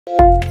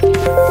Everything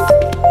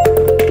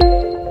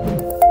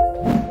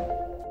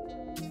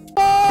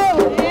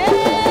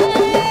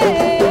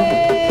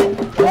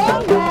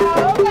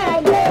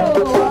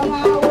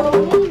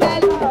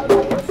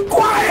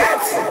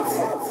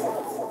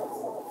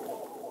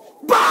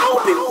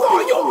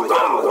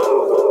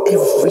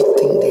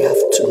they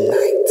have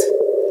tonight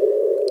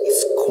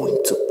is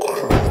going to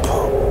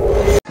crumble.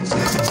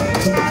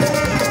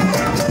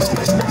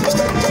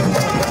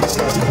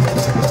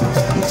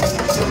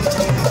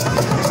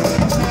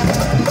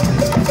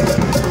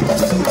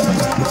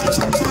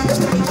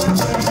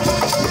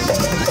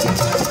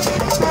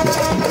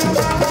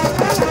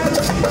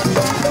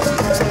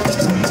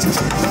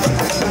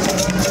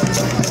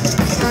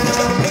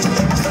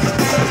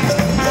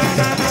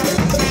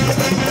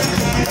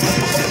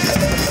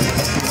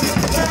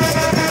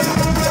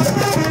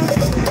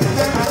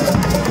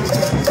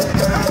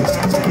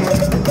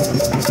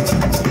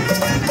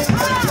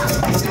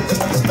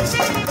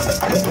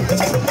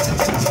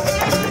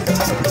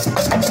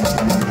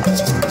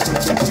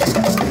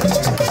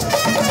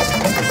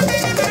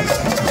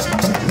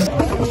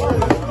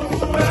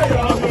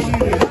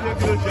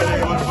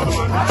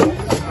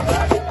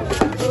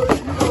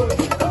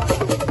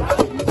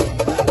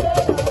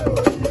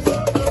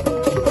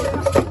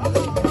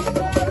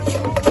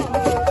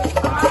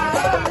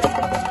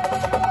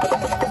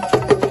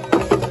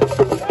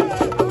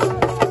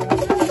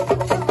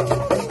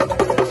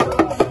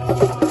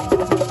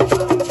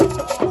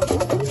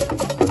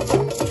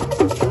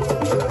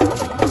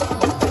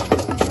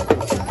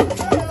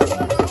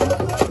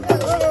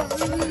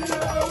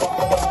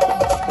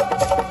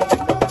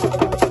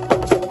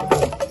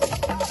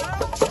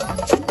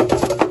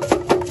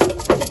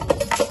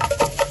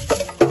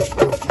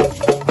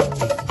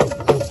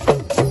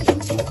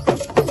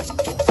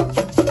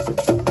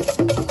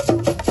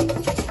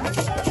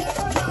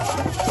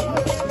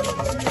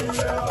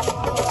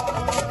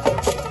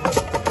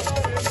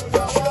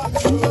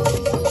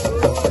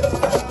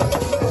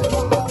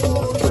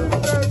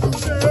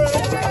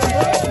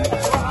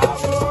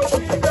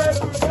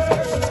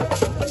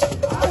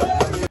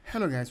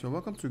 Hello guys,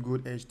 welcome to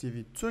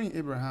GOLDEDGETV. Tony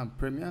Abraham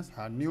premieres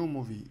her new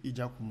movie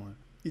Ijakumo.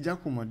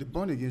 Ijakumo, the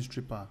born-again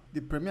stripper. The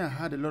premiere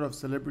had a lot of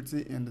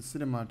celebrity in the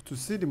cinema to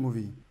see the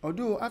movie.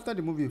 Although after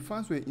the movie,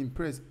 fans were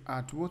impressed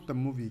at what the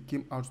movie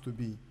came out to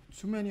be.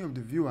 So many of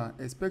the viewers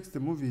expect the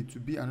movie to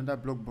be another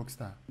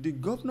blockbuster. The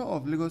governor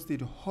of Lagos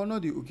State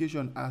honored the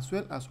occasion as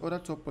well as other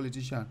top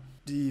politicians.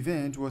 The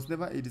event was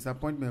never a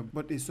disappointment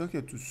but a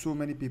shocker to so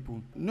many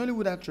people.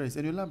 Nollywood actress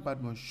Eniola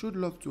Badmus showed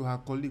love to her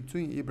colleague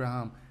Tony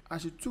Abraham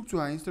as she took to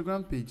her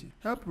Instagram page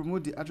help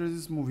promote the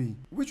actress's movie,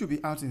 which will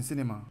be out in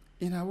cinema.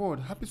 In her word,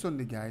 happy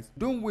Sunday guys,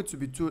 don't wait to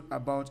be told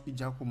about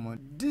Ijakumo.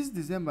 This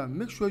December,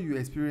 make sure you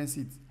experience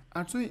it.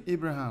 And Tony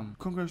Abraham,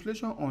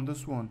 congratulations on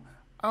this one.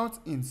 Out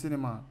in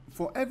cinema.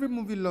 For every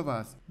movie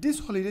lovers, this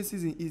holiday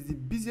season is the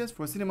busiest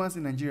for cinemas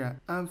in Nigeria,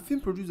 and film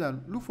producers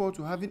look forward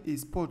to having a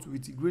spot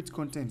with great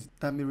content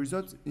that may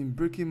result in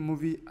breaking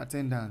movie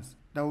attendance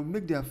that will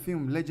make their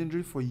film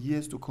legendary for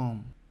years to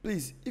come.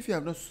 Please, if you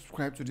have not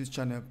subscribed to this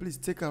channel, please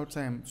take out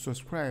time to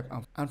subscribe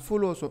and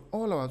follow us on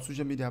all our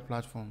social media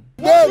platforms.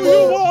 What do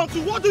you want?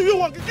 What do you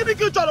want? Give me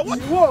good channel. What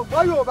do you want?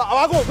 Why you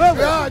about?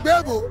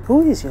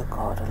 Who is your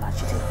god,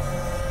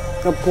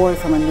 Olajide? A boy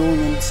from a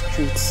no-name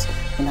streets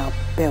in our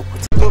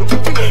Belwood.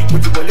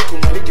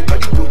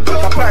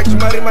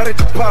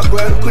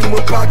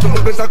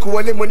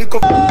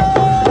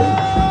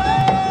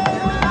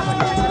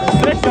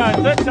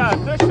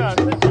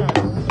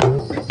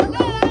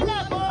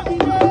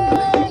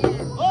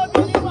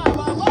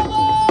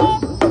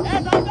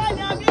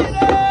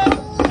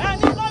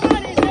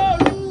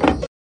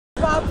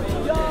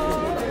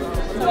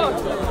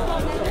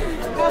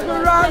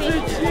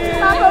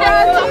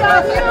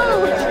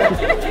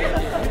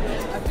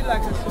 I feel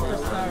like a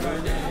superstar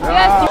right now.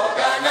 Yes.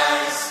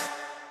 Organize.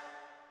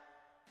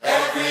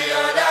 Every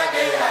other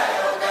day I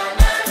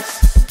organize.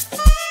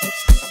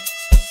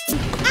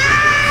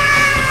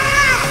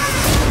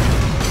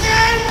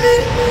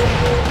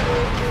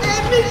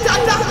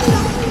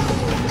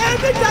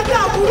 Every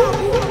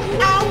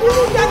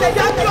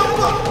dada,